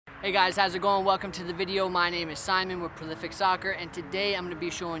Hey guys, how's it going? Welcome to the video. My name is Simon with Prolific Soccer, and today I'm going to be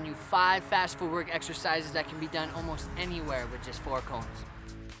showing you 5 fast footwork exercises that can be done almost anywhere with just 4 cones.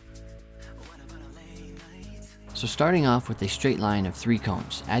 So starting off with a straight line of 3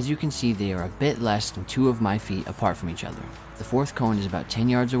 cones. As you can see, they are a bit less than 2 of my feet apart from each other. The 4th cone is about 10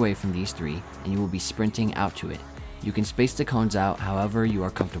 yards away from these 3, and you will be sprinting out to it. You can space the cones out however you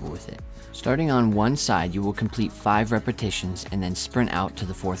are comfortable with it. Starting on one side, you will complete 5 repetitions and then sprint out to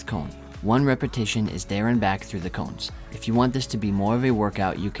the 4th cone. 1 repetition is there and back through the cones. If you want this to be more of a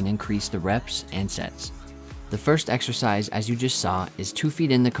workout, you can increase the reps and sets. The first exercise, as you just saw, is 2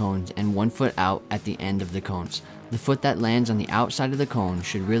 feet in the cones and 1 foot out at the end of the cones. The foot that lands on the outside of the cone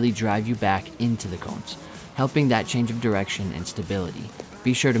should really drive you back into the cones, helping that change of direction and stability.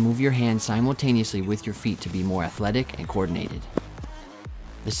 Be sure to move your hands simultaneously with your feet to be more athletic and coordinated.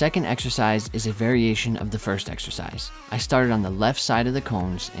 The second exercise is a variation of the first exercise. I started on the left side of the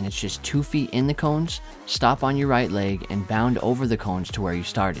cones, and it's just 2 feet in the cones, stop on your right leg, and bound over the cones to where you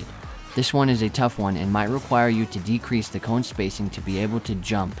started. This one is a tough one and might require you to decrease the cone spacing to be able to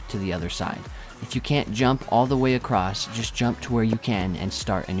jump to the other side. If you can't jump all the way across, just jump to where you can and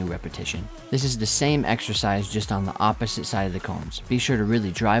start a new repetition. This is the same exercise just on the opposite side of the cones. Be sure to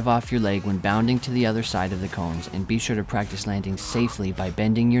really drive off your leg when bounding to the other side of the cones, and be sure to practice landing safely by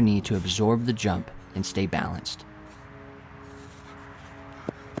bending your knee to absorb the jump and stay balanced.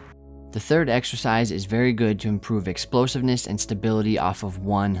 The third exercise is very good to improve explosiveness and stability off of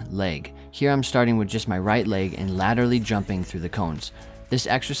one leg. Here I'm starting with just my right leg and laterally jumping through the cones. This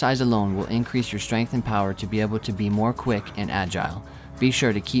exercise alone will increase your strength and power to be able to be more quick and agile. Be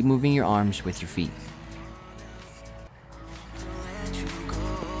sure to keep moving your arms with your feet.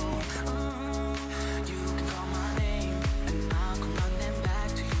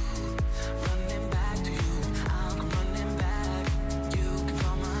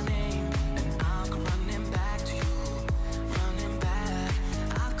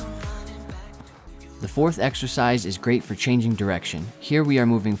 The 4th exercise is great for changing direction. Here we are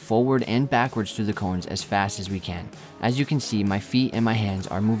moving forward and backwards through the cones as fast as we can. As you can see, my feet and my hands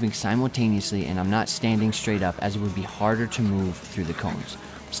are moving simultaneously, and I'm not standing straight up as it would be harder to move through the cones.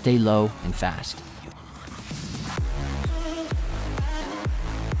 Stay low and fast.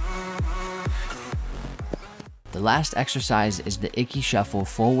 The last exercise is the icky shuffle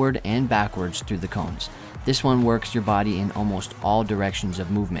forward and backwards through the cones. This one works your body in almost all directions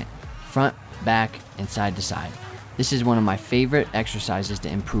of movement: front, back, and side to side. This is one of my favorite exercises to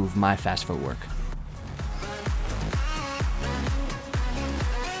improve my fast footwork.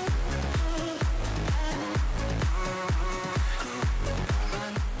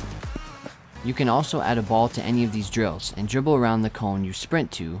 You can also add a ball to any of these drills and dribble around the cone you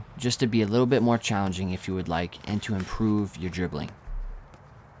sprint to, just to be a little bit more challenging if you would like, and to improve your dribbling.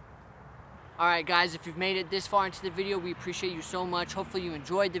 Alright guys, if you've made it this far into the video, we appreciate you so much. Hopefully you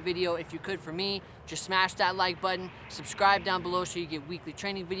enjoyed the video. If you could, for me, just smash that like button, subscribe down below so you get weekly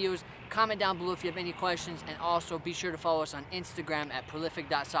training videos, comment down below if you have any questions, and also be sure to follow us on Instagram at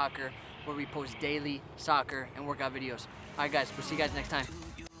prolific.soccer, where we post daily soccer and workout videos. Alright guys, we'll see you guys next time.